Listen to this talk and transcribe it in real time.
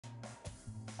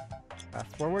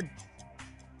Fast forward.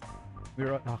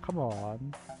 We're oh, come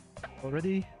on.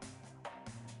 Already?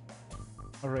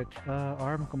 Alright,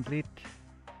 arm complete.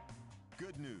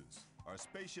 Good news. Our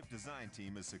spaceship design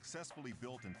team has successfully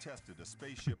built and tested a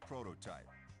spaceship prototype.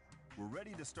 We're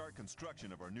ready to start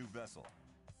construction of our new vessel.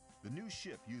 The new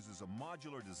ship uses a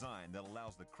modular design that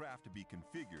allows the craft to be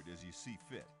configured as you see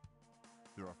fit.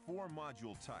 There are 4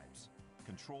 module types: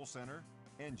 control center,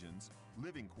 engines,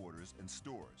 living quarters, and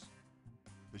stores.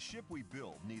 The ship we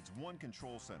build needs 1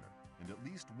 control center and at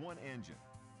least 1 engine,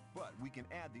 but we can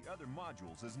add the other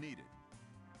modules as needed.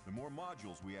 The more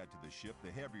modules we add to the ship,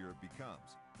 the heavier it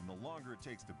becomes, and the longer it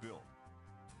takes to build.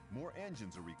 More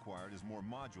engines are required as more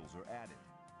modules are added.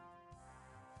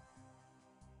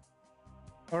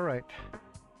 Alright.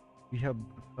 We have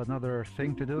another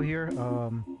thing to do here.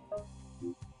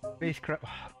 Spacecraft.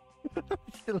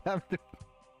 Still have to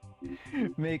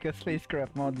make a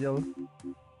spacecraft module.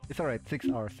 It's alright, 6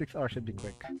 hours. 6 hours should be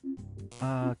quick.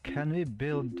 Can we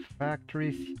build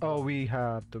factories? Oh, we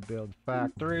have to build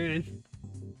factories.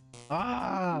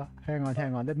 Ah! Hang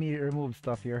on. Let me remove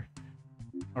stuff here.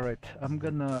 Alright, I'm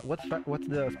gonna... What's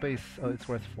the space? Oh, it's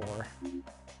worth 4.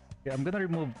 Yeah, I'm gonna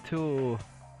remove 2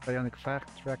 bionic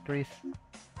factories.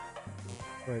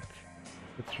 Right.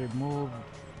 Let's remove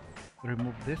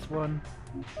this one.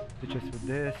 Which is with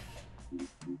this.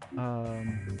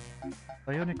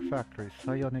 Psionic factory.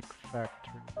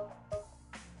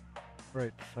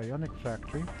 Right, psionic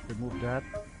factory. Remove that.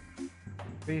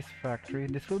 Space factory.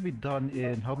 This will be done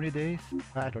in how many days?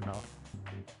 I don't know.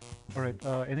 Alright,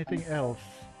 anything else?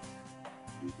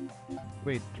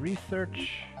 Wait,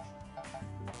 research.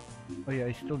 Oh yeah,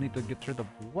 I still need to get rid of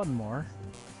 1 more.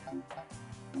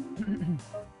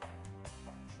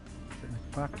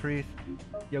 Factories.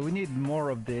 Yeah, we need more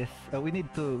of this. We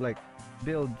need to like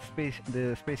build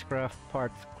the spacecraft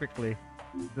parts quickly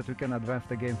so that we can advance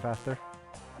the game faster.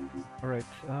 Alright,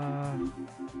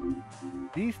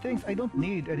 these things I don't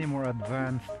need any more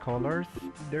advanced colors.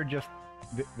 They're just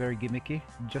very gimmicky.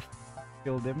 Just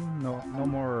kill them. No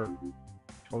more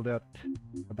all that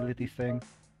abilities thing.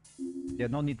 Yeah,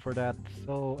 no need for that.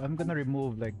 So I'm gonna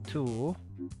remove like 2.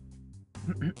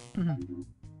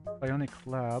 Bionic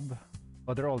lab.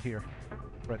 Oh, they're all here.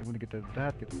 Right, I'm gonna get to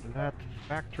that,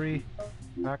 Factory.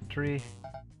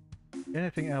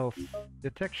 Anything else?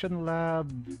 Detection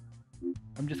lab.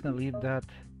 I'm just gonna leave that.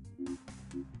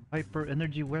 Hyper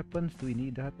energy weapons. Do we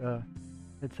need that?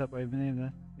 Heads up, I've been in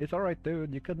that. It's alright,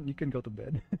 dude. You can go to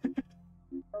bed.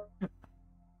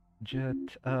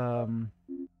 Jet.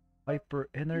 Hyper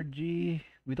energy.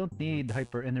 We don't need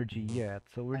hyper energy yet,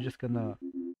 so we're just gonna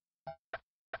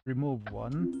remove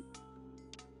 1.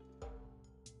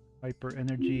 Hyper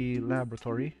energy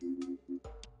laboratory.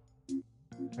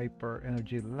 Hyper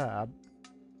energy lab.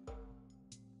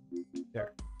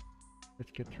 There.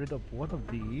 Let's get rid of 1 of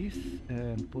these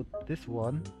and put this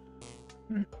one.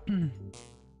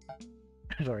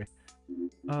 Sorry.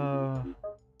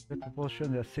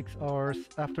 Propulsion, that's 6 hours.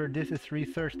 After this is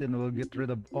researched, then we'll get rid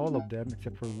of all of them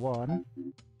except for 1.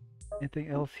 Anything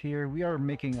else here? We are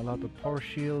making a lot of power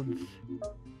shields.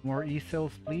 More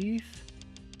E-cells, please.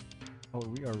 Oh,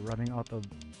 we are running out of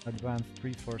advanced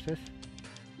resources.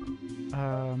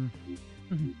 That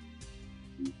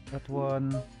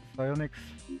one. Psionics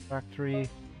factory.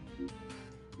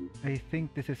 I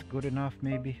think this is good enough,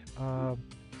 maybe.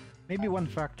 Maybe 1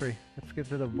 factory. Let's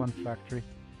get rid of 1 factory.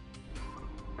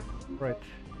 Right.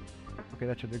 Okay,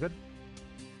 that should be good.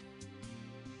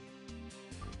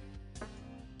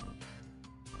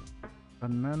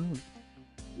 Gunman.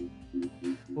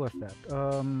 Who was that?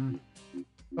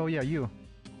 Oh yeah, you.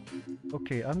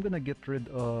 Okay, I'm gonna get rid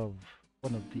of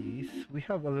 1 of these. We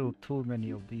have a little too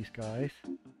many of these guys.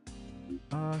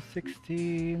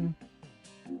 16.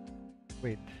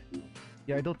 Wait.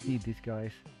 Yeah, I don't need these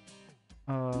guys.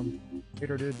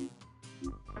 Later, dude.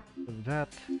 Do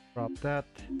that. Drop that.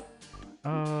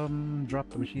 Drop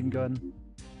the machine gun.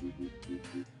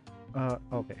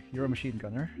 Okay, you're a machine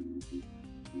gunner.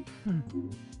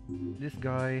 This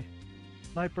guy.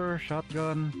 Sniper,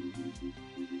 shotgun.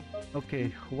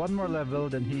 Okay, 1 more level,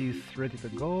 then he's ready to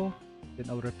go. Then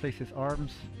I'll replace his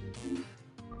arms.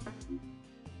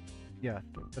 Yeah,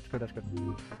 that's good, that's good.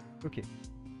 Okay.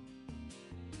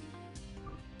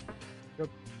 Yep.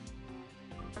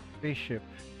 Spaceship.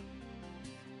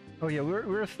 Oh yeah,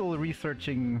 we're still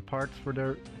researching parts for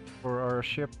our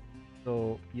ship.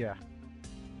 So yeah.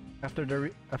 After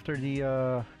the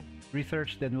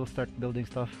research, then we'll start building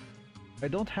stuff. I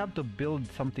don't have to build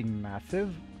something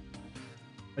massive.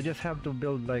 I just have to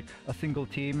build like a single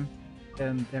team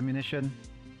and ammunition.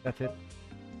 That's it.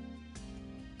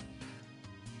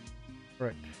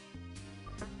 Right.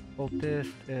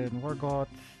 cultists and wargoths.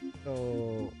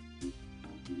 So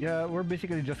yeah, we're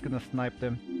basically just gonna snipe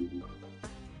them.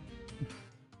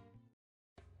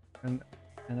 and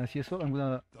as usual, I'm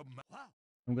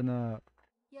gonna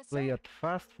Yes, play sir. it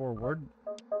fast forward.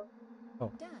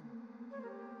 Oh, Done.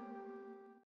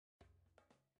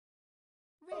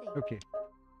 Ready. okay.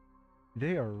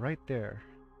 They are right there.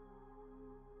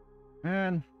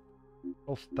 Man,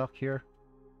 all stuck here.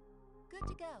 Good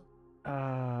to go.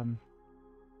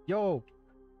 Yo!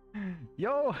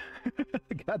 Yo!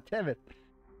 God damn it!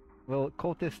 Well,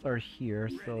 cultists are here,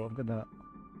 so I'm gonna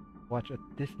watch at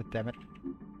this. Damn it!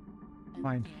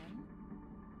 Fine. Again.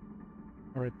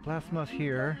 Alright, plasma's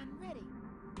here. I'm ready.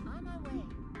 On my way.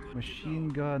 Machine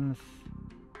guns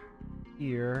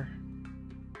here.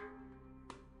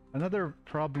 Another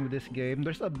problem with this game,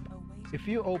 there's a... If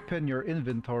you open your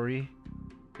inventory,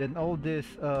 then all this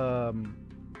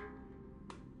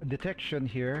detection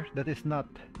here that is not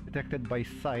detected by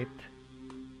sight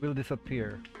will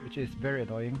disappear, which is very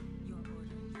annoying. Your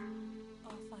orders.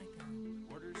 Off I go.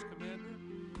 Orders, Commander?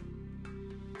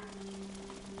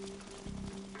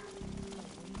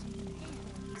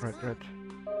 Right, right.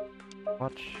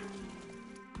 Watch.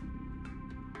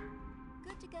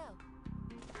 Good to go.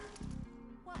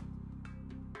 What?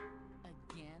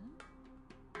 Again?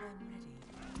 I'm ready.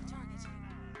 Targeting.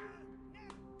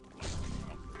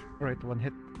 Alright, one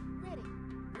hit. Ready.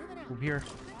 Moving out. Move here. Good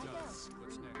to go.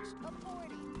 What's next?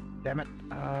 Aborting. Damn it.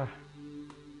 I'm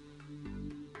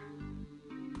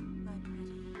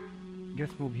ready. Guess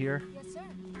move here. Yes, sir.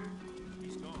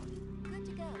 He's gone. Good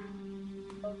to go.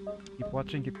 Keep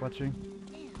watching, keep watching.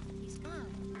 Man, he's gone.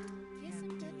 Kiss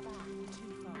him goodbye.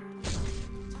 Too far.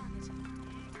 Targeting.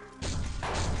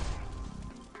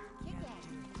 Kick at.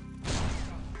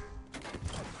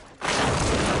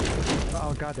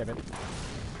 Oh, god damn it.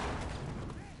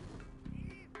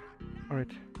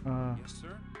 Alright, Yes,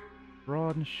 sir.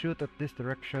 run, shoot at this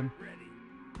direction. Ready.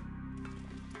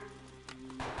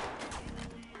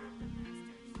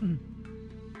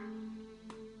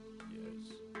 Yes.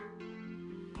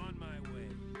 On my way.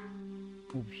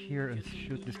 Move here and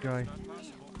shoot this guy. Not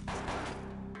possible.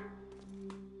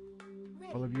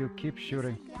 Ready. All of you keep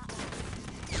shooting. Good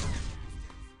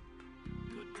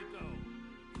to go.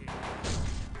 Here.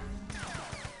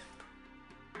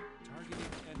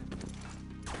 Targeting enemy.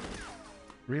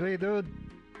 Really, dude?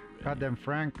 Goddamn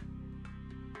Frank.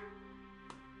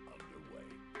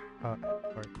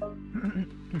 Underway. Sorry.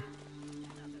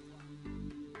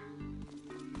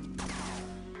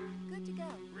 Good to go.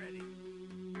 Ready.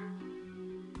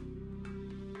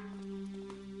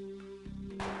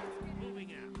 Moving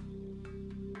out.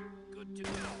 Good to go.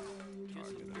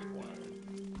 Target acquired.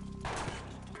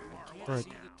 Can't Right. see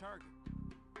the target.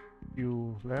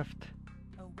 You left.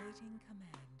 Awaiting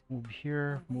command. Move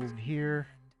here, move here.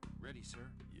 Ready, sir?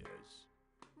 Yes.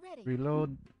 Ready.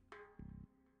 Reload.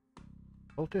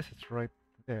 Cultist is right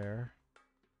there.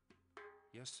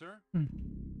 Yes, sir? Hmm.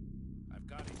 I've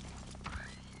got it.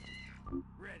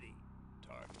 Ready.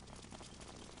 Target.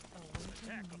 Awaiting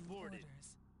Attack new aborted. orders.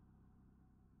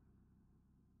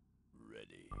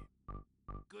 Ready.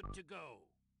 Good to go.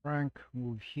 Frank,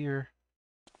 move here.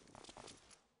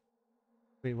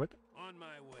 Wait, what? On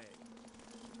my way.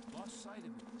 Lost sight of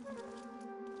it.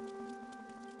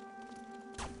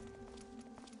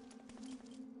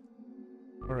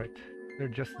 Alright. They're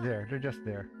just there. They're just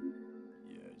there.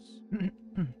 Yes. Moving.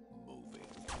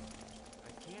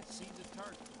 I can't see the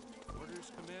target.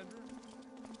 Orders, Commander?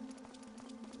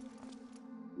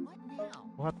 What now?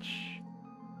 Watch.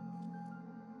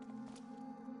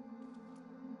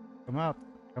 Come out.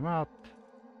 Come out.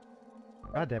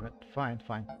 God damn it. Fine,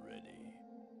 fine. Ready.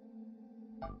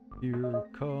 Here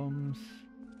comes...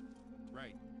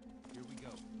 Right. Here we go.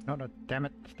 No, no, damn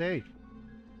it. Stay.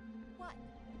 What?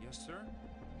 Yes, sir?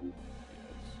 Yes.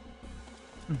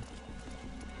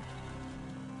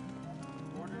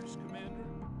 Orders, Commander?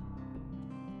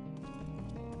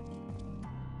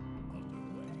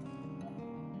 Underway.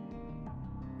 Moving.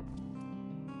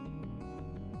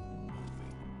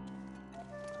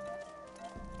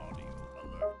 Audio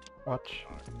alert. Watch.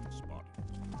 Target spotted.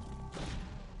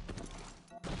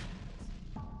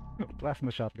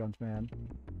 Plasma shotguns, man.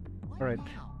 What Alright.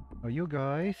 now? Now you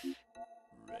guys...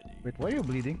 Ready. Wait, why are you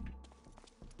bleeding?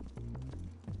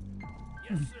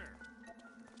 Yes,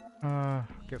 sir.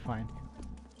 Okay, fine.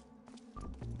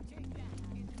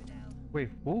 Wait,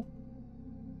 who?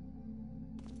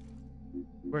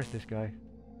 Where's this guy?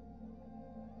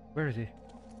 Where is he?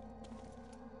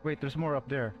 Wait, there's more up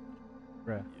there.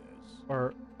 Bruh. Yes.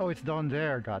 Or... Oh, it's down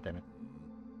there, god damn it.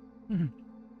 Yes.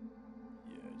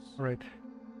 Alright.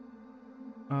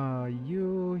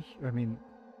 You... I mean...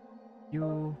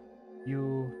 You,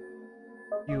 you,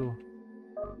 you.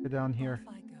 Get down here.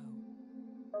 Off I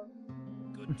go.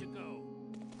 Good to go.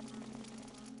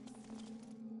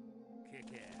 Kick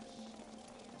ass.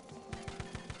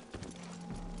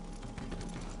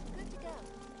 Good to go.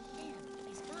 And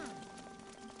he's gone.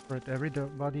 Right,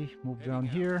 everybody move Heading down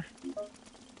out. here. And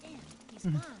he's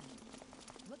gone.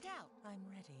 Look out. I'm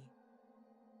ready.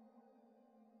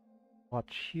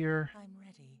 Watch here. I'm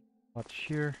ready. Watch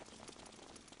here.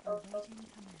 Awaiting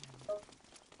command.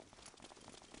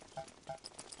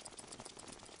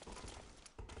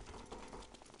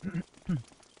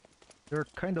 They're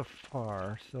kind of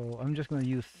far, so I'm just gonna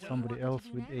use What do you somebody want me to else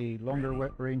do with now? a longer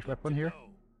range Good weapon to here. go.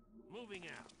 Moving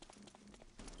out.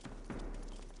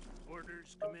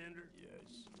 Orders, Commander?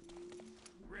 Yes.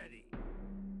 Ready.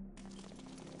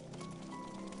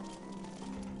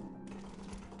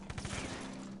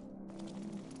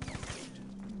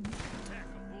 Attack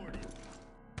aborted.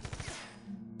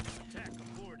 Attack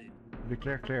aborted. Be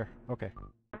clear, clear. Okay.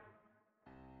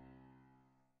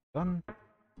 Done.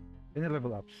 Any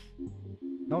level ups?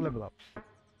 No level ups.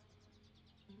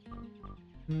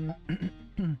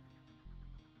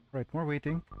 Right, more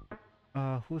waiting.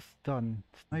 Who's done?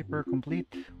 Sniper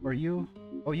complete? Or you?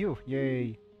 Oh, you!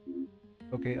 Yay!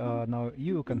 Okay, now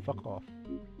you can fuck off.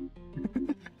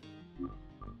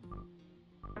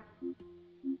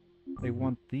 I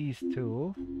want these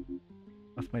two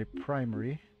as my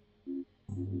primary.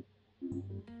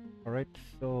 Alright,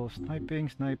 so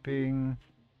sniping.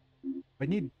 I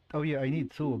need, oh yeah, I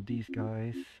need two of these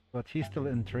guys, but he's still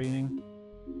in training.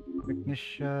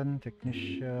 Technician.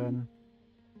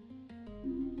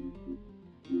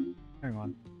 Hang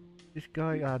on. This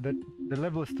guy, the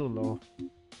level is too low.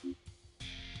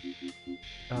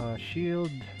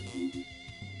 Shield.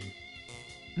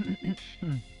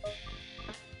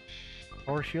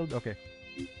 Power shield, okay.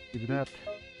 Do that.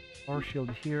 Power shield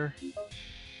here.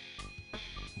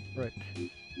 Right.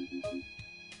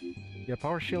 Yeah,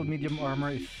 power shield medium armor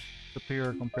is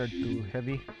superior compared to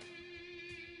heavy.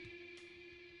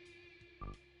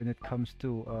 When it comes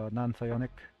to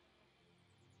non-psionic.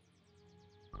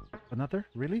 Another?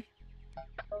 Really?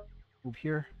 Move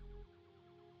here.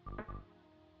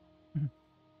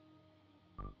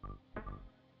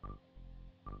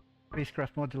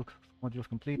 Spacecraft modules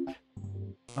complete.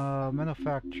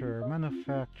 Manufacture.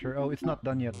 Oh, it's not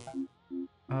done yet.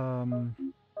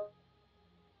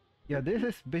 Yeah, this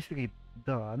is basically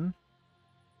done.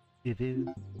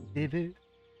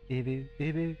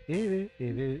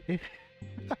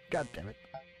 God damn it.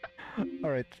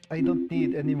 Alright, I don't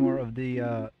need any more of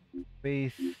the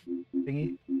space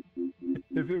thingy.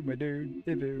 My dude.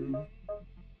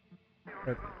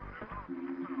 Right.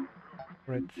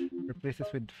 Right. Replace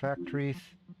this with factories.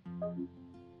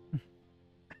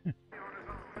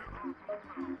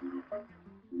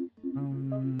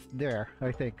 There,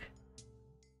 I think.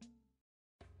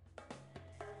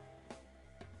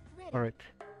 Ready. Alright.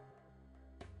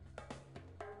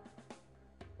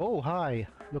 Oh, hi!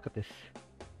 Look at this.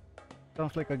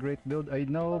 Sounds like a great build, I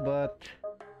know, but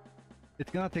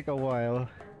it's gonna take a while.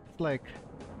 It's like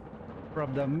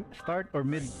from the start or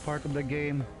mid part of the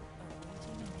game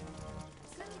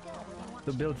Good to go. What do you want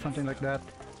to build something like that.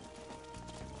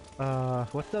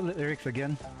 What's the lyrics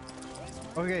again?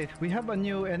 Okay, we have a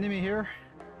new enemy here.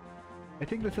 I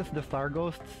think this is the Star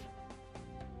Ghosts.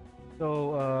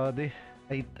 So,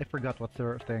 I forgot what's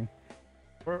their thing.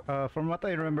 From what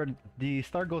I remember, the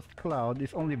Star Ghost Cloud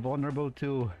is only vulnerable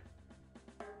to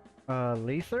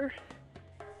laser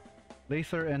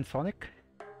and sonic.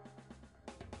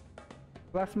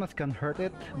 Plasmas can hurt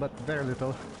it, but very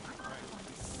little.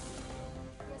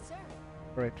 Yes, sir.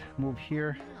 Right, move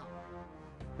here. Now.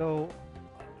 So,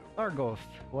 Star Ghost,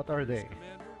 what are they?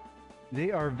 Commander?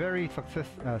 They are very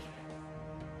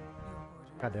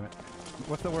God damn it.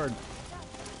 What's the word?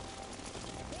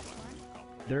 This one.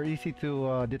 They're easy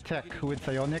to detect with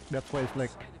psionic. That's why it's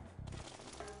like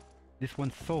this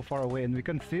one's so far away, and we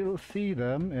can still see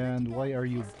them. And why are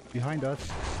you behind us?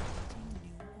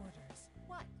 New orders.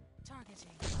 What?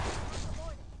 Targeting.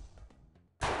 Aborted.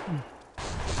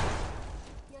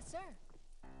 Yes, sir.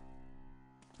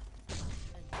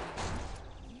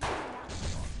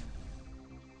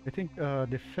 I think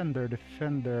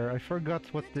defender. I forgot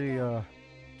what the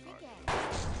Kick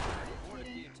ass. Aborted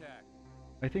the attack.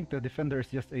 I think the defender is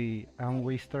just a ammo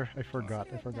waster. I forgot.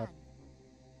 Consider it done.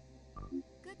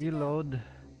 Good to go. Reload.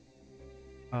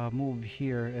 Move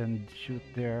here and shoot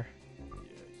there.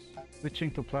 Switching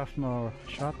to plasma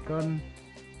shotgun.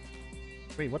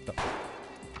 Wait, what the? What?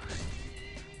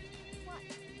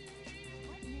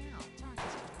 What now?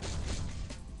 Targeting.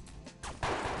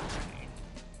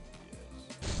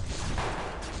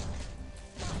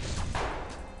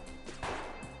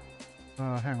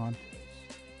 Hang on.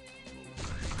 Got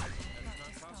to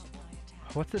stop my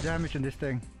attack. What's the damage in this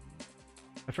thing?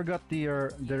 I forgot the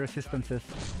resistances.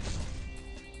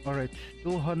 Alright,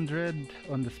 200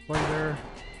 on the spider,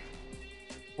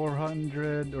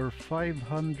 400 or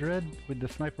 500 with the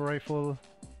sniper rifle.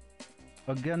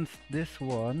 Against this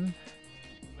one,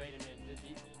 Wait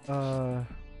a minute.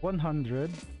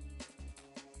 100.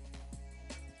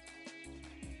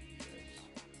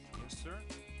 Yes, sir.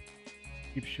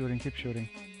 Keep shooting, keep shooting.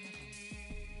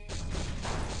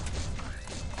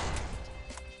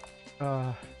 I'm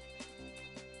ready.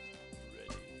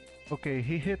 Okay,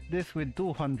 he hit this with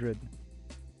 200.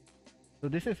 So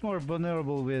this is more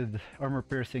vulnerable with armor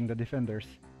piercing the defenders.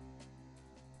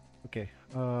 Okay,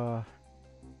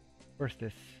 where's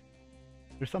this?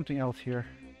 There's something else here.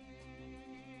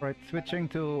 Right, switching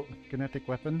to kinetic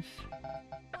weapons.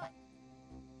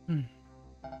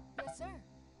 Yes, sir.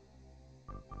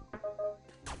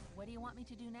 What do you want me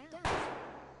to do now?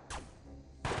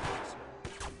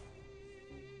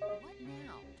 What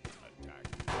now?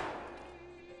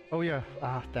 Oh yeah,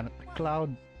 damn it.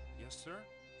 Cloud. Yes, sir.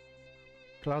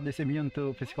 Cloud is immune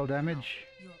to physical damage.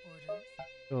 Your orders.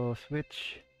 So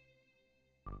switch.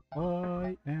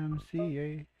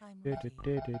 YMCA. I'm ready.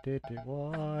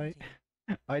 Y.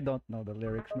 I don't know the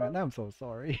lyrics, man. I'm so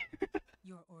sorry.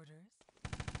 Your orders.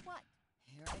 What?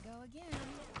 Here I go again.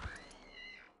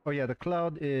 Oh yeah, the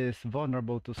cloud is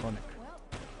vulnerable to Sonic. Well,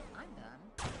 I'm done.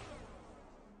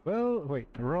 Well, wait,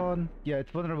 Ron. Yeah,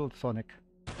 it's vulnerable to Sonic.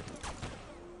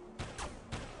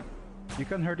 You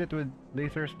can hurt it with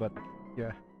lasers, but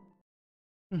yeah.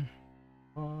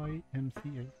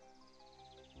 YMCA.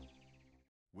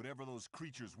 Whatever those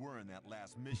creatures were in that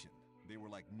last mission, they were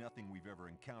like nothing we've ever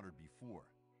encountered before.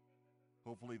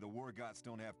 Hopefully the Wargots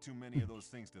don't have too many of those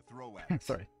things to throw at us.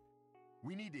 Sorry.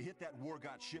 We need to hit that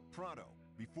Wargot ship pronto,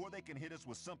 before they can hit us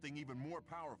with something even more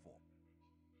powerful.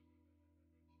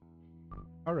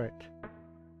 Alright.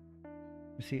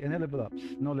 You see, any level ups?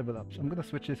 No level ups. I'm gonna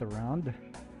switch this around.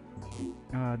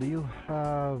 Do you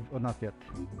have... Oh, not yet.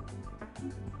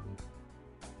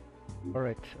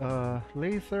 Alright,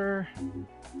 laser,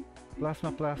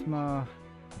 plasma,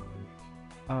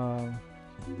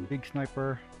 big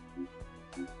sniper,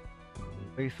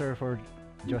 laser for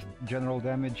just general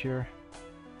damage here.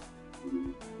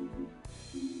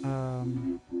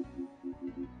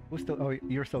 Who's still... Oh,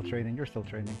 you're still training,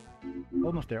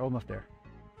 Almost there.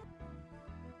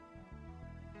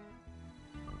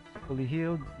 Fully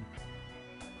healed.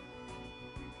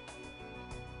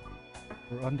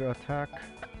 We're under attack.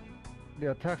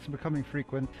 The attacks are becoming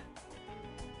frequent.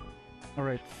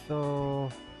 Alright,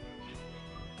 so...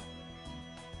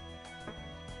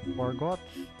 Wargots.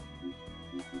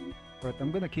 Right,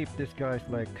 I'm gonna keep these guys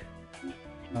like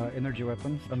energy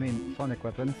weapons. I mean, sonic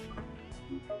weapons.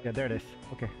 Yeah, there it is.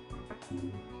 Okay.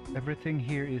 Everything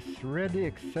here is ready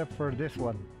except for this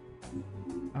one.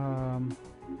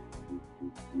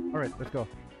 Alright, let's go.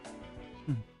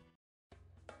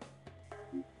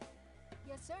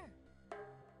 Yes, sir.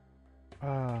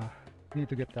 Need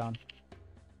to get down.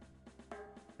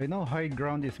 I know high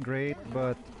ground is great,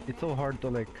 but it's so hard to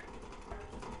like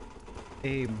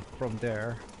aim from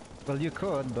there. Well, you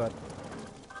could, but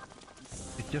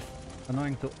it's just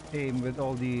annoying to aim with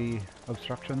all the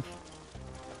obstructions.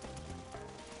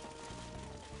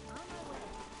 On my way.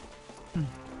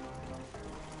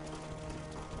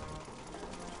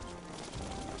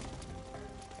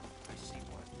 I see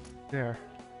one. There.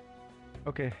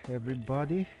 Okay,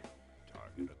 everybody.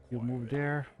 You move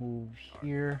there, move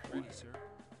here, Ready, sir.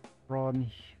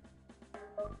 run,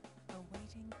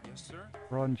 Awaiting Yes, sir.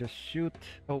 run, just shoot.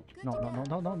 Oh,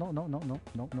 no,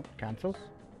 cancel.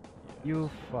 You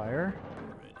fire.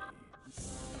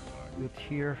 Shoot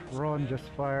here, run, just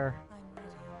fire. I'm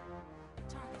ready.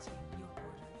 Targeting your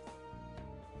orders.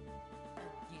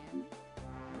 Again.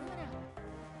 Moving out.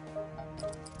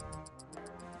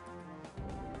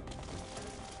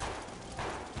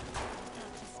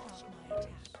 Got to stop my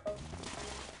attack.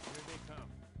 Here they come.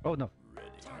 Oh no.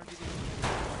 Targeting.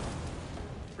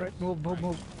 Right, move.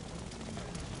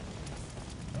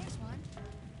 There's one.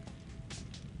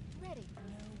 Ready.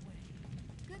 No way.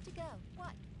 Good to go.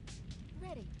 What?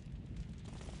 Ready.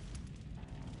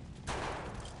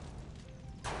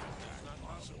 It's not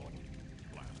possible.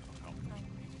 I'm ready.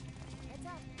 Heads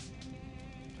up.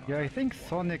 Yeah, I think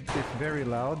Sonic is very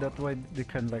loud, that's why they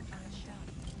can like...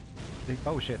 I'm done.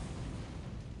 Oh shit.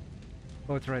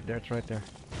 Oh, it's right there. Targeting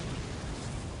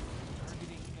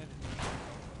enemy.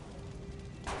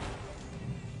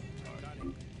 Got it.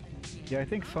 Yeah, I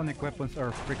think Sonic weapons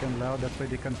are freaking loud, that's why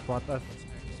they can spot us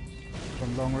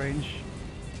from long range.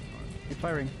 Keep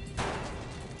firing.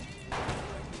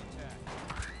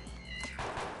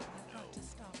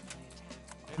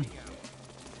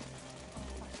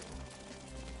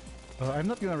 I'm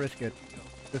not gonna risk it.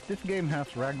 Because this game has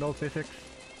ragdoll physics.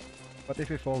 What if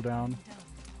we fall down?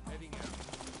 Heading out.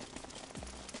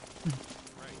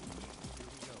 Right. Here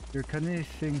we go. You're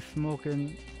canissing,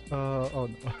 smoking. Oh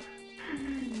no.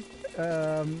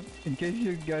 In case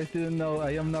you guys didn't know,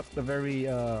 I am not the very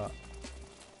I'm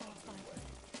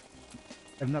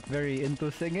not very into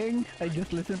singing. I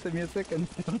just listen to music and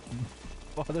don't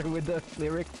bother with the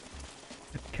lyrics.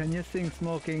 Can you sing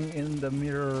smoking in the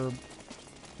mirror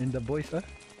in the boys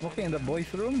smoking in the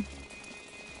boys room?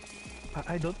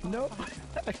 I don't know.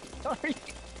 I'm sorry.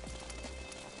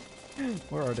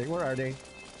 Where are they? Where are they?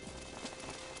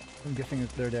 I'm guessing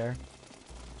if they're there.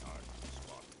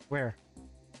 Where?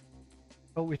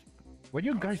 Oh wait. What are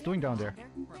you guys doing down there?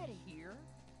 Ready. Here.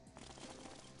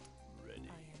 Ready.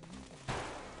 I am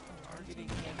Targeting.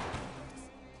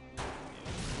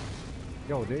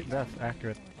 Yo, that's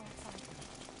accurate.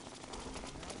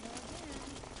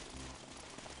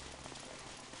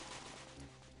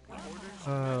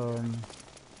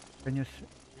 Can you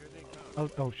Here they come.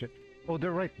 oh shit. Oh,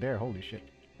 they're right there. Holy shit.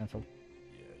 Cancel.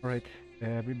 Yes. Alright,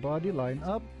 everybody line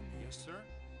up Yes, sir.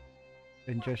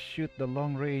 and just shoot the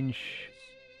long range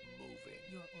Moving.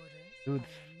 Your orders.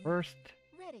 dudes first.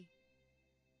 Ready.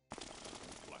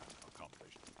 Plan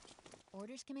accomplished.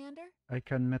 Orders, Commander? I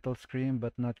can metal scream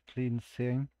but not clean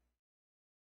sing.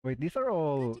 Wait, these are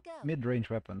all Good to go. mid-range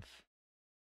weapons.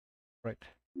 Right.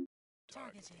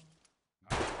 Targeting.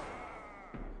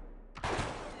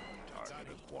 Target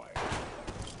acquired.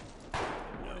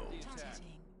 No. The attack.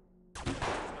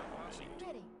 Targeting.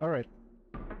 Ready. Alright.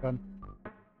 Done.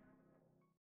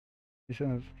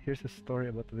 Here's a story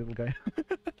about the little guy.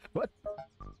 What?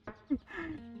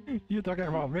 You talking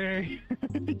about me?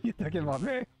 You talking about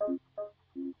me?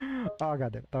 Oh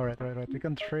god damn. Alright, right. We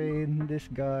can train this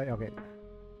guy. Okay.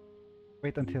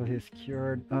 Wait until he's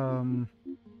cured.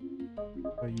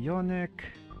 Bionic.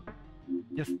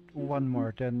 Just one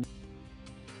more, then.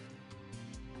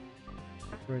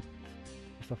 Right.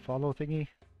 Just a follow thingy.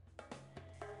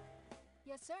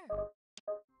 Yes, sir.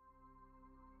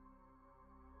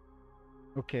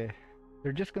 Okay.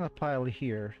 They're just gonna pile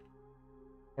here.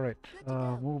 Alright. Good to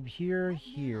go. Move here, Right now.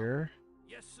 here,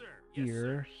 Yes, sir. Yes,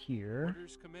 here, sir. here.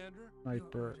 Orders, Commander.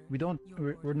 Sniper. orders, We don't.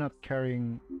 your We're not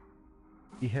carrying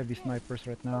the heavy snipers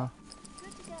right now.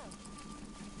 Good to go.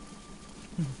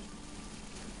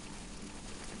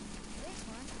 There's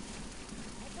one.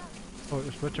 Heads up. Oh,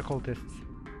 it's butcher cultists.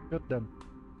 Shoot them.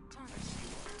 Targeting.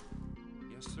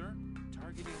 Yes, sir.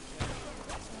 Targeting.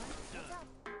 There's one. Heads up.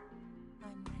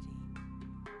 I'm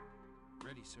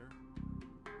ready. Ready, sir.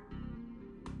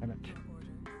 Damn it.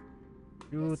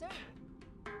 Your orders. Shoot. sir.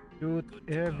 Shoot Good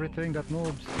to go. everything that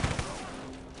moves. I'm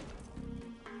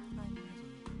ready.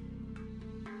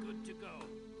 Good to go.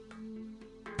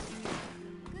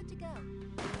 Good to go.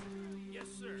 Yes,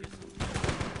 sir.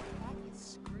 That is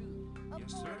screwed.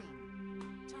 Yes, sir.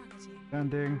 Aborting. Targeting.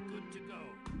 Landing. Good to go.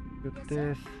 Shoot Yes, sir.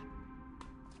 this.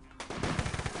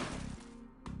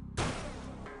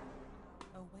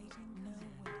 Awaiting no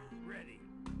way. Ready.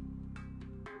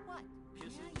 What?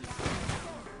 Kiss Yeah, him. yeah.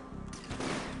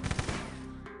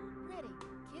 Ready.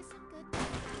 Kiss him goodbye.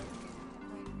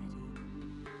 I'm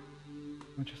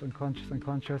ready. Unconscious,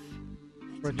 unconscious.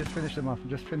 Right, just finish them off.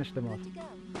 Just finish them off. Good to go.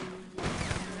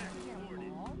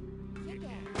 Careful. Kick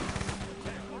out.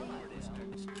 Kiss him goodbye.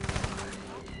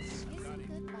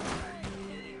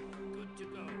 Good to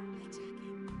go.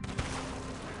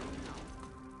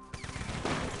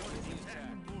 Attacking. The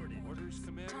attack. Boarded. Orders,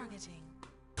 Commander. Targeting.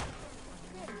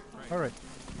 Ready. Alright.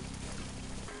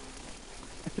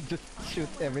 Just shoot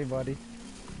everybody.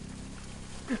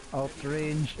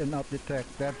 Outrange and out detect.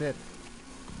 That's it.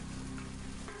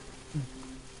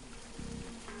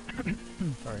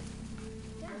 Sorry.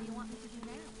 What do you want me to do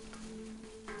now?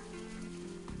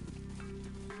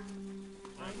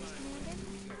 Orders, Commander?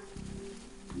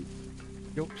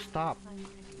 Yo, stop. I'm ready.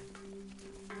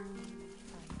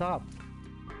 Stop.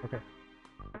 Okay.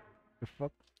 The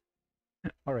fuck?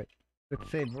 Alright. Let's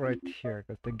save right here,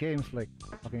 because the game's like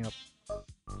fucking up.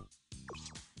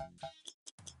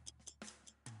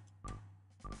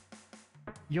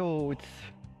 Yo, it's...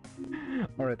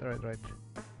 Alright.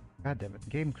 God damn it,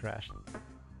 game crashed.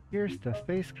 Here's the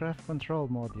spacecraft control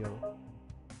module.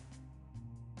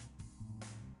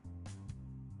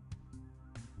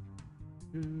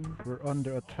 We're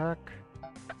under attack.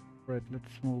 Right,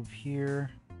 let's move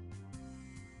here.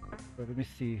 Let me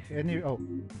see. Oh,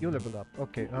 you leveled up.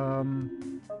 Okay,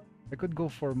 I could go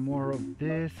for more of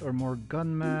this, or more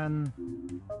gunman,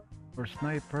 or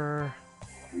sniper.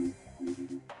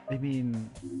 I mean...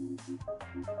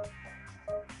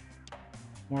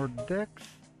 more dex?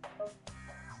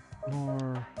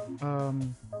 More,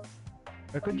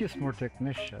 I could use more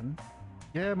technician.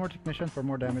 Yeah, more technician for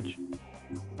more damage.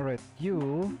 Alright,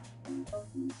 you...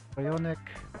 Bionic...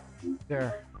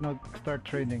 There, now start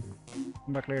training.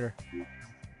 Come back later.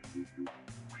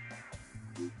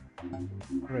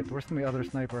 Alright, where's my other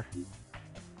sniper?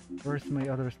 Where's my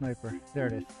other sniper? There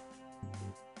it is.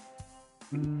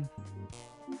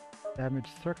 Damage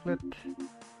circlet.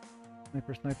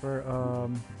 Sniper,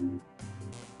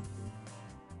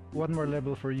 one more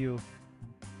level for you.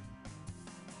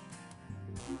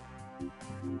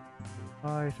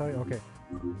 Sorry, okay.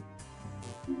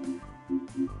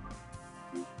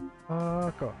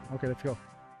 Go. Okay, let's go.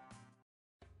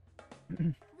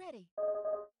 Ready.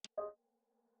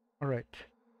 Alright.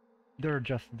 They're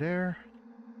just there.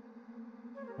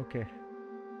 Okay.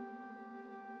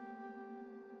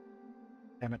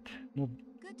 Damn it. Move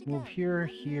Good to move go. here,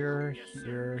 here,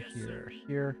 here, here,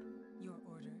 here. Your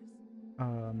orders.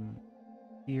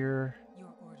 Here,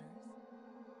 Your orders.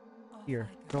 Off here.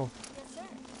 I go. Go. Yes, sir.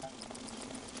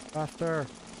 Faster.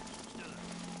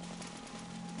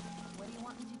 What do you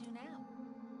want me to do now?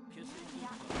 Kissing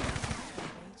Yeah. goodbye.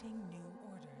 Awaiting new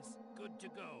orders. Good to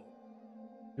go.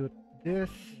 Shoot this.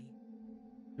 Ready.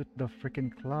 Shoot the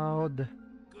freaking cloud.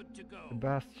 Good to go. The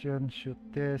bastion. Shoot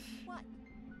this. What?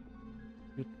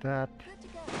 Shoot that. Good to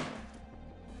go.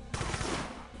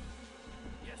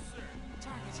 Yes, sir.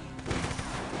 Targeting.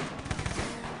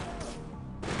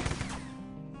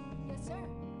 Yes, sir.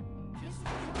 Yes,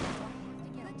 sir.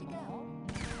 Good to go.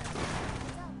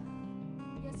 What's up?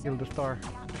 Yes, sir. Kill the star. Yeah.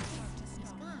 Start to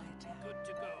sky attack. Good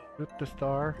to go. Shoot the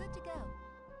star. Good to go.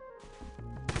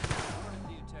 Starting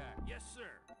the attack. Yes,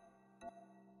 sir.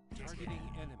 Targeting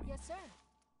enemy. Yes, sir.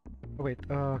 Oh, wait,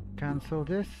 cancel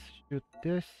this. Shoot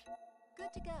this.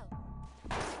 Good to go.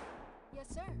 Yes,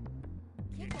 sir.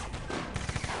 Kick it.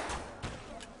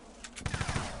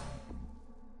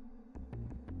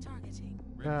 Targeting.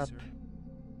 Ready, That. sir.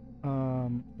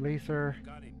 Laser.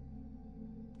 Got him.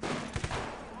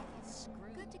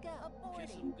 Screw. Good to go.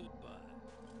 Kiss Aborting. him goodbye.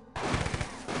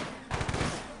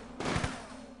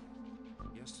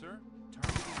 Yes, sir.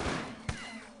 Targeting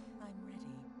enemy. I'm ready.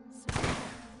 Sir.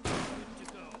 Good to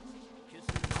go. Kiss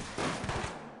him.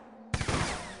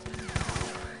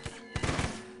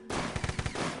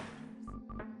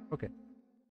 Okay.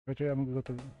 Okay, I'm gonna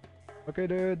go to... Okay,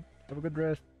 dude. Have a good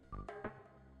rest.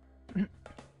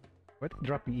 What?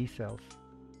 Dropping E-cells.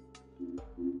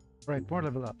 Right, more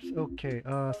level ups. Okay,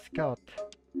 scout.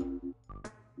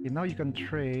 Okay, now you can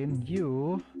train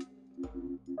you.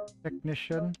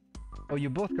 Technician. Oh, you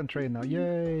both can train now.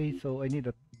 Yay! So I need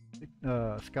a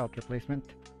scout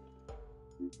replacement.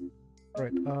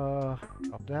 Right,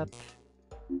 drop that.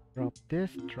 Drop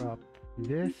this, drop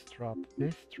this, drop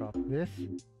this, drop this.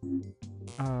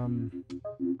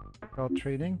 Scout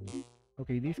training.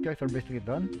 Okay, these guys are basically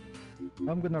done.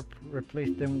 I'm gonna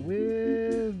replace them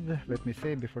with... Let me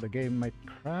save before the game might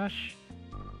crash.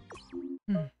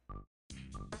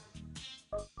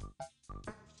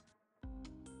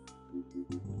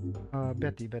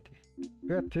 Betty.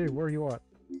 Betty, where you at?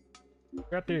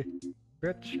 Betty!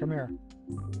 Bitch, come here.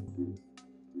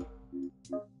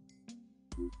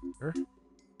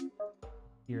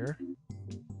 Here.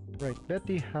 Right,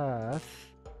 Betty has...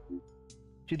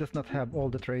 She does not have all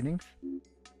the trainings.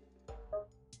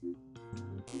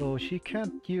 So she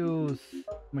can't use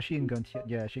machine guns yet.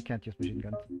 Yeah, she can't use machine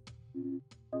guns.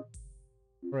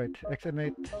 Right,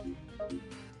 XM8.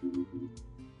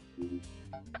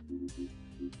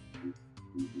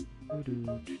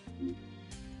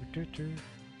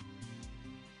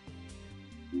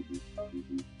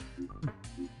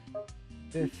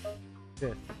 This.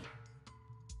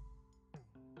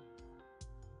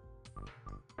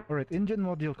 Alright, engine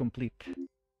module complete.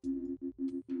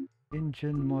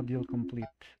 Engine module complete.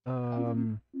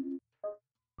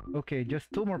 Okay,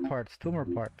 just two more parts.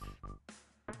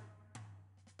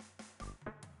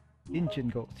 Engine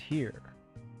goes here.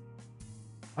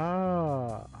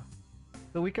 Ah,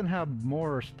 so we can have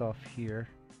more stuff here.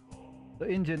 The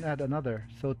engine add another,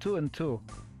 so 2 and 2.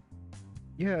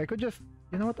 Yeah, I could just,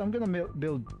 you know what, I'm gonna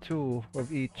build 2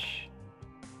 of each.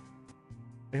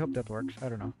 I hope that works, I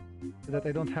don't know. So that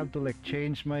I don't have to like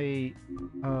change my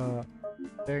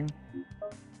thing.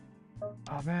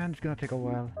 Oh man, it's gonna take a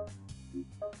while.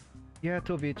 Yeah,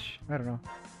 2 of each, I don't know.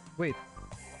 Wait,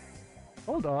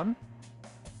 hold on.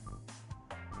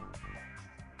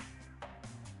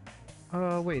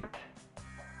 Wait.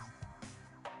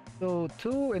 So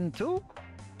 2 and 2?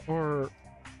 Or...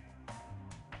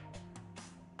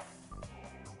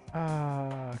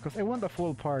 cause I want a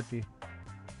full party.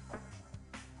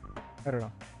 I don't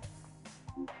know.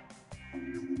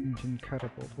 Engine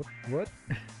catapult. What?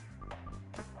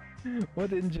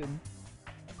 What engine?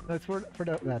 No, it's for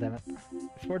the damn it.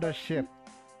 It's for the ship.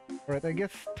 Alright, I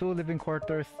guess 2 living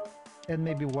quarters and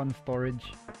maybe 1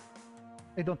 storage.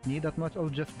 I don't need that much. I'll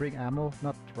just bring ammo,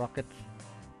 not rockets.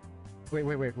 Wait.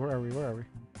 Where are we?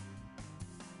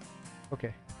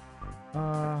 Okay.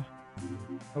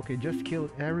 Okay, just kill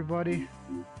everybody.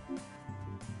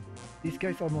 These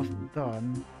guys almost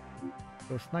done.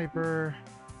 So sniper,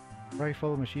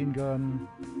 rifle, machine gun,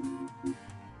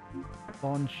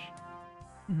 launch.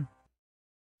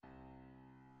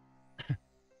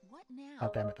 What now? Ah,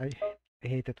 damn it. I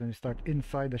hate it when you start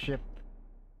inside the ship.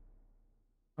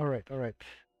 Alright.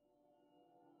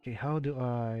 Okay, how do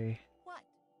I... What?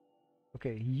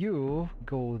 Okay, you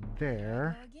go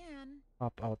there. Go again.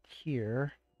 Pop out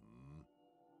here.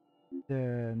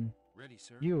 Then Ready,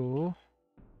 sir. you...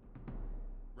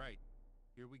 Right.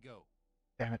 Here we go.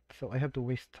 Damn it, so I have to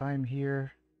waste time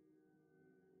here.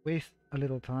 Waste a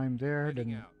little time there,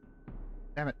 Heading then... out.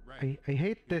 Damn it, Right. I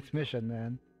hate Here this we go. mission,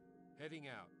 man. Heading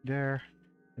out. There,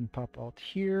 and pop out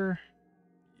here.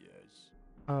 Yes.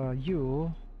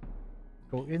 You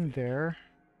go in there.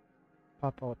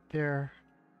 Pop out there.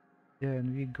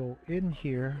 Then we go in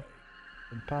here.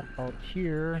 And pop out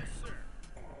here. Yes, sir.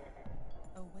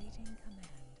 Awaiting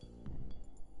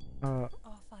command.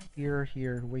 Off I go.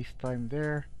 Here, waste time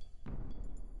there.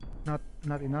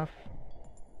 Not enough.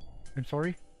 I'm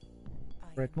sorry.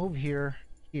 I Right, am move here.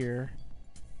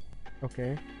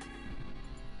 Okay,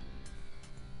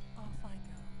 off I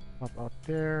go. pop out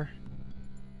there.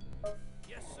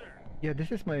 Yes, sir. Yeah,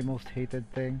 this is my most hated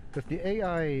thing. Because the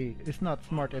AI is not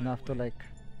smart enough to like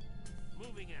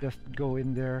Moving out. just go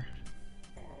in there.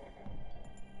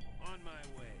 On my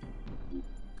way.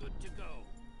 Good to go.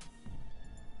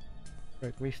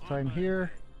 Right, waste On time my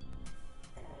here.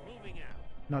 way. Moving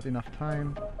out. Not enough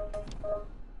time.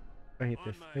 I hate On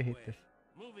this. my I hate way. this.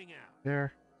 Moving out.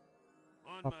 There.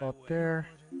 On Pop my out way. there.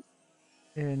 Orders.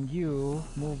 And you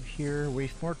move here.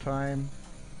 Waste more time.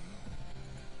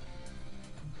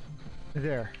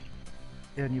 There.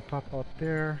 And you pop out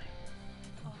there.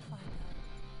 Off I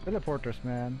go. Teleporters,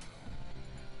 man.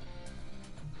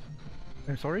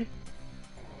 I'm sorry?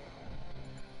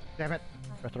 Damn it.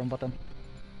 Press the wrong button.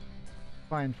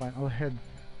 Fine. I'll head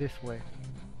this way.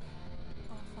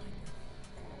 Off I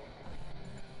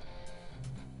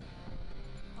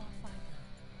go. Off I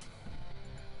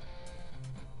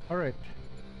go. Alright.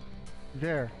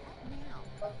 There. What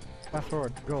now? Fast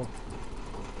forward. Go.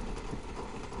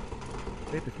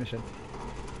 Hate this mission.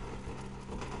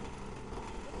 Look out.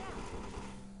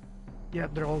 Yeah,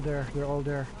 they're all there.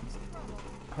 Comes trouble.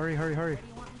 Hurry. What do you want me to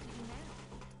do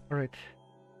now? Alright.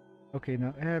 Okay,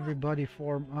 now everybody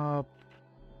form up.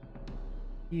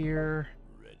 Here.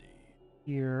 Ready.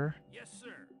 Here. Yes,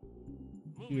 sir.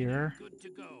 Moving Here. out. Good to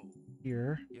go.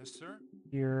 Here. Yes, sir.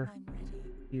 Here. I'm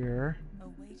ready. Here.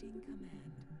 Awaiting command.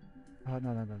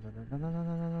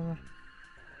 No.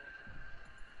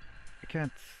 I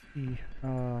can't see.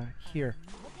 Here.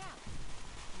 Look out.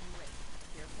 Great.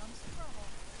 Here comes trouble.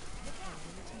 Look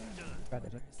out. God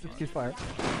damn it. Let's get fired.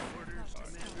 Orders,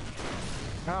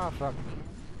 Commander. Ah, fuck.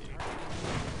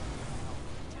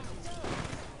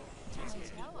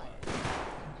 Tell us.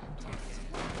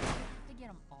 To get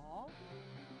them all?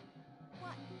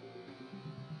 What?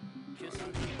 Kiss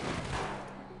on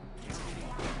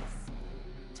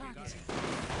Targeting.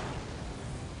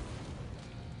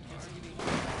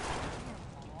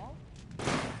 All?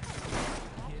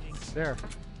 Kidding. There.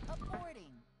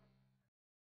 Aborting.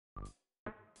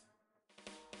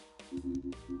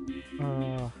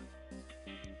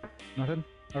 Nothing?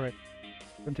 Alright.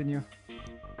 Continue.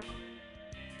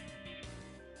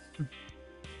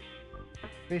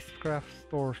 Spacecraft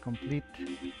stores complete.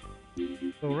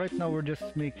 So right now we're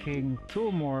just making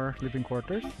 2 more living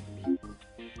quarters.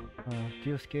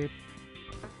 Geoscape.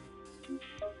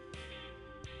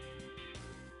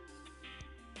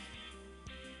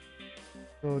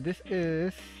 So this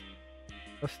is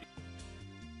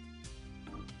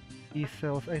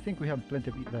E-cells. I think we have plenty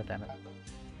of damn it.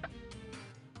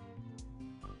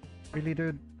 Really,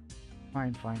 dude?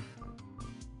 Fine.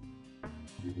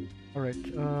 Alright,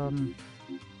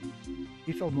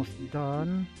 it's almost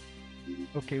done.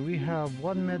 Okay, we have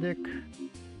 1 medic.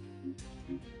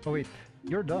 Oh wait,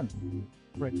 you're done.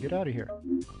 Right, get out of here.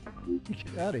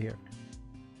 Get out of here.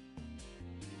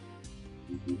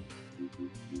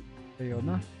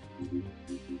 Ayona.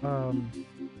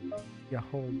 Yeah,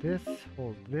 hold this.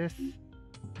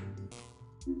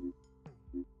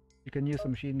 You can use a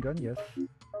machine gun, yes.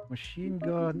 Machine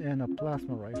gun and a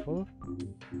plasma rifle.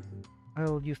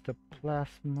 I'll use the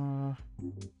plasma.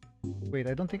 Wait,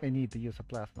 I don't think I need to use a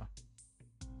plasma.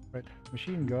 Right,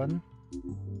 machine gun.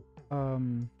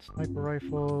 Sniper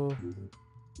rifle.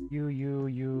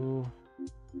 You.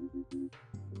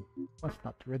 What's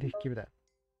not ready? Give it that.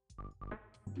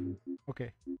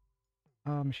 Okay.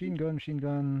 Machine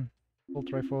gun. Bolt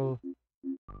rifle.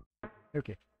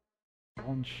 Okay.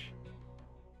 Launch.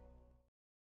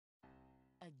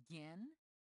 Again?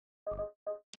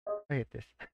 I hate this.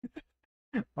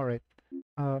 Alright.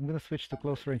 I'm gonna switch to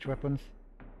close range weapons.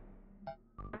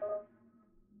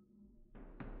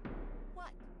 What?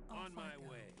 On my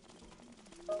way.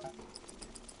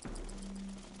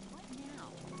 What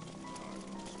now?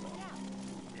 Look out.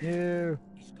 You!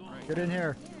 He's gone. Get in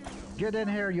here! Get in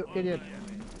here, you idiot! On my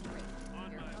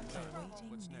way. Awaiting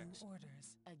What's new next?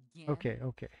 orders. Again? Okay,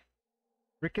 okay.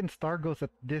 Frickin' Star goes at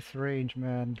this range,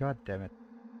 man. God damn it.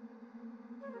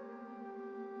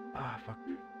 Ah, fuck.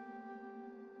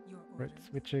 Your Right, orders.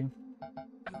 switching.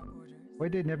 Your orders. Why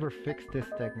they never fix this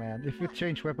thing, man? If you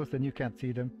change weapons, then you can't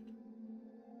see them.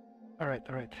 Alright,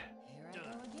 alright. Here I go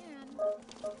again.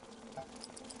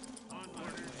 On my way,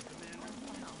 Commander.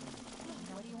 Now,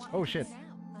 what do you want Oh, me to shit. do now?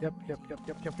 Yep, I'm yep, ready.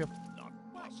 yep. Not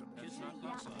possible. It's not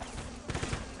possible.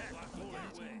 Block my way.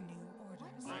 Awaiting new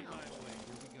orders. Right my way.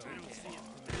 Here we go. I don't see it,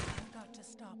 Commander. I've got to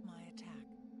stop my attack.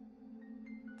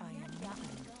 I am Yeah, ready.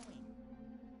 I'm going.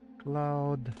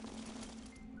 Cloud.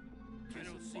 I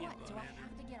don't see it, What? Do I Commander.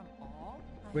 have to get them all?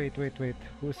 Wait.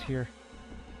 Who's here?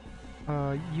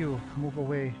 You. Move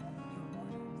away.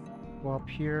 Go up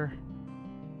here.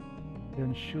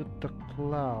 Then shoot the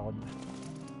cloud.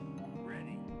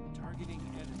 Ready. Targeting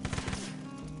enemy.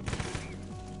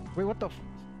 Wait, what the f-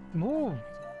 Move!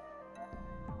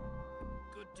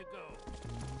 Good to go.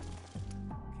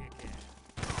 Kick ass.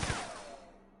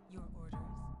 Your orders.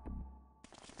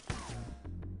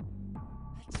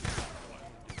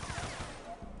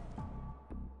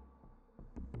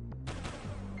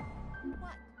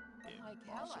 What? Like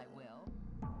hell I will.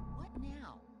 What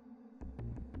now?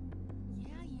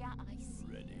 Yeah, I see.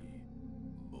 Ready.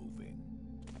 Moving.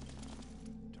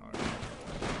 Target.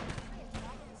 My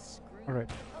attack is screwed. Alright.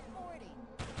 Aborting.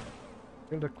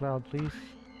 Kill the cloud, please.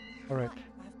 Alright.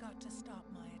 I've got to stop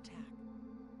my attack.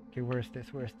 Okay, where's this?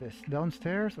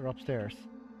 Downstairs or upstairs?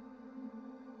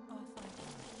 Off I go.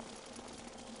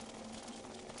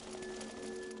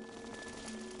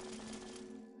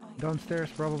 Downstairs,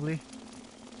 probably.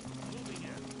 Moving it.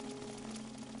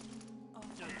 Off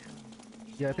I go.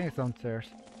 Yeah, I think it's downstairs.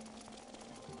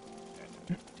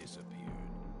 Enemy disappeared.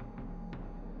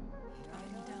 Here I I'm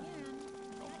go done. again.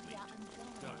 Yeah, I'm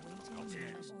going. Done. Awaiting new Okay.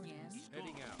 orders. He's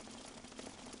heading out.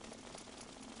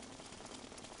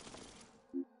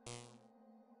 Where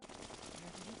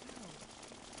did he go?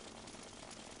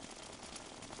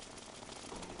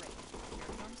 Great.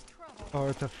 Here comes trouble. Oh,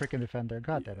 it's a freaking defender.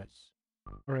 God damn it.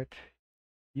 Alright.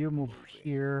 You move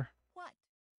here. What?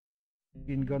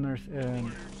 Bean gunners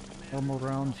and normal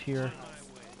rounds here. On my way.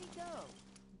 Where'd he go?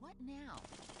 What now?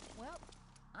 Well,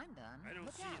 I'm done. I don't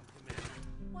Look see out. him, Commander.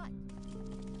 What?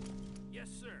 Yes,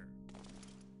 sir.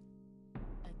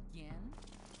 Again?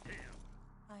 Damn.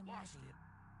 I'm Lost ready. it.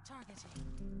 Targeting.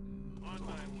 On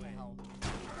my way. Hell.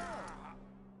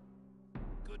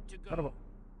 Good to What go. about-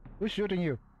 Who's shooting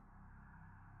you?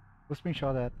 Who's being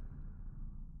shot at?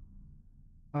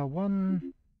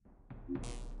 One.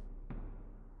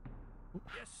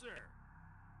 Yes, sir.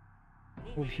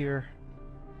 Move Moving. here.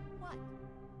 What?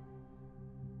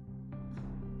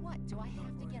 What? Do I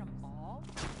have to get them all?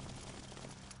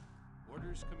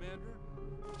 Orders, Commander.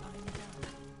 I'm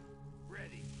done.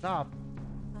 Ready. Stop!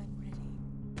 I'm ready.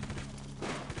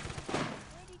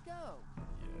 Where'd he go?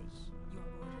 Yes. Your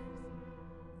orders.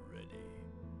 Ready.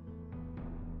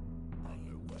 I am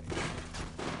Underway.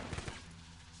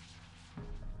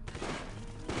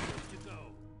 Good to go.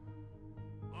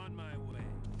 On my way.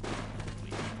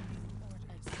 new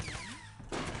orders. Again?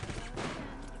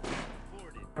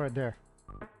 Boarded. Alright, there.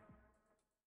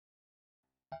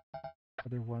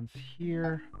 Other ones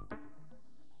here.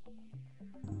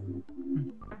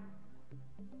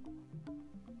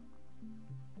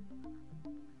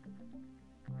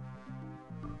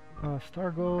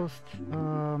 Star Ghost.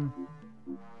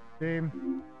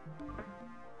 Same.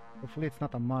 Hopefully it's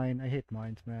not a mine. I hate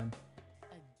mines, man.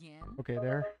 Again? Okay,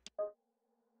 there.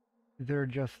 They're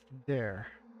just there.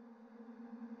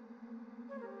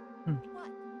 What?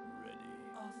 Ready.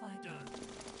 Off I go. Done.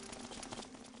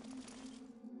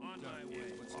 On my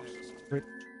way. What's next? Wait,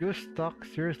 you're stuck?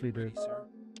 Seriously, dude. Ready, sir.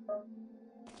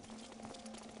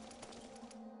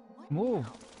 What Move!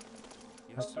 now?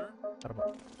 Yes, sir. What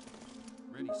about-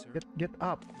 Ready, sir. Get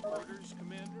up! Orders,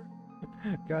 Commander.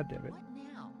 God damn it. What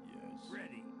now? Yes.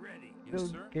 Ready. Ready. Yes,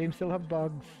 sir. Game still have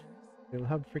bugs. Still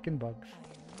have freaking bugs.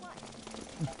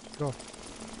 Go. Look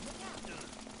out.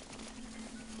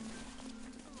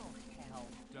 Oh, hell.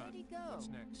 Done. Where'd he go? What's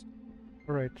next?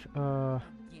 Alright, Again?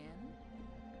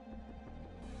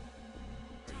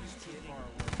 Are you too far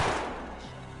away?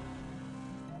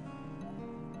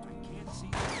 I can't see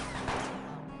you.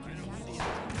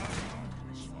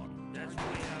 That's way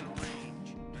out of range.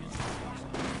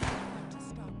 To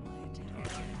stop my attack.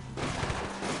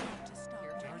 To stop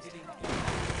my Targeting. target.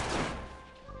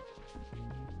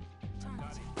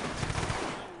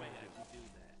 No way I can do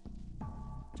that.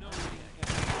 No way I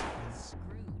can.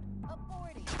 Screwed.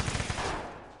 Aborting.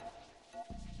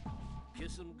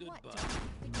 Kiss him What? goodbye.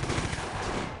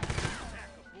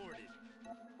 Attack aborted.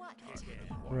 What?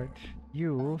 alright.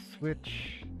 You switch.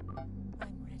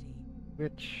 I'm ready.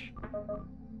 Switch.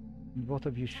 Both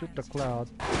of you shoot the cloud.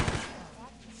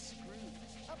 Screwed.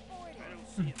 I Aborting. don't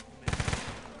see him, Commander.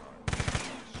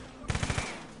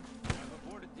 I've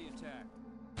aborted the attack.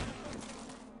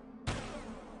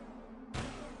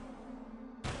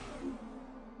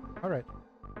 Alright.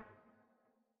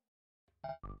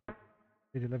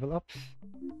 Did you level ups?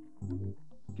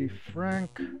 Okay,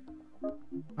 Frank.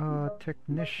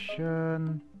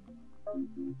 Technician.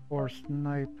 Or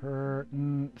sniper.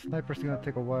 Sniper's gonna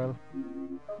take a while.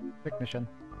 Technician.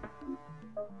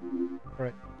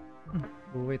 Alright.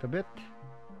 We'll wait a bit.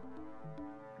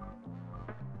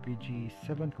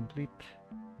 PG7 complete.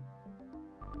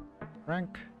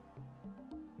 Frank.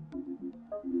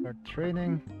 Start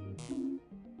training.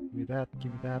 Give me that,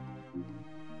 give me that.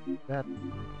 That.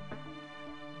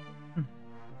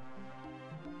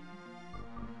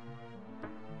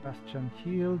 Bastion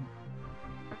healed.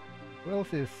 Who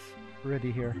else is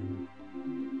ready here?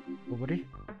 Nobody?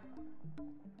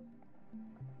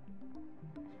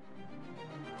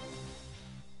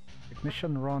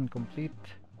 Technician run complete.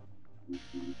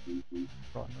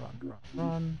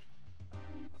 Run.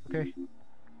 Okay.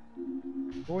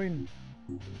 Going.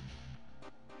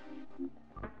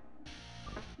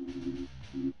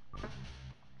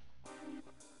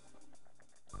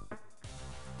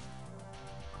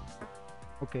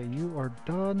 Okay, you are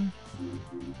done.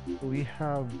 We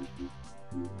have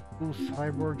 2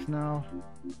 cyborgs now.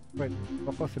 Right,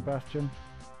 Papa Sebastian.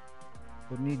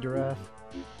 Don't need your ass.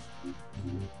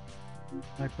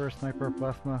 Sniper,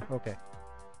 plasma. Okay.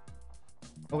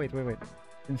 Oh wait.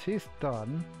 Since he's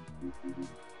done,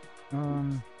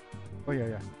 oh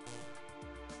yeah.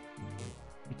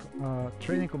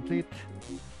 Training complete.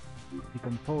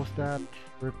 Decompose that.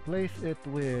 Replace it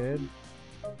with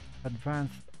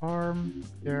advanced arm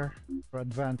there, or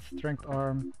advanced strength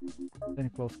arm. Then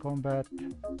close combat.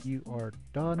 You are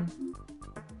done.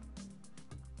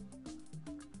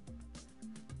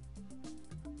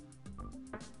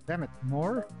 Damn it,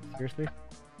 more? Seriously?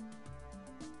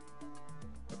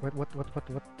 What?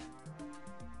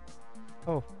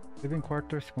 Oh, living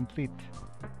quarters complete.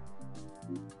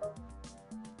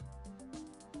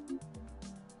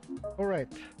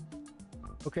 Alright.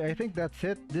 Okay, I think that's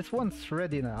it. This one's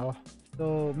ready now.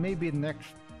 So maybe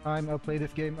next time I'll play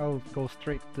this game, I'll go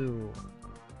straight to...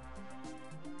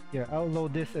 Yeah, I'll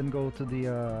load this and go to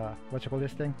the, what you call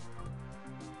this thing?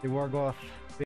 The Wargoth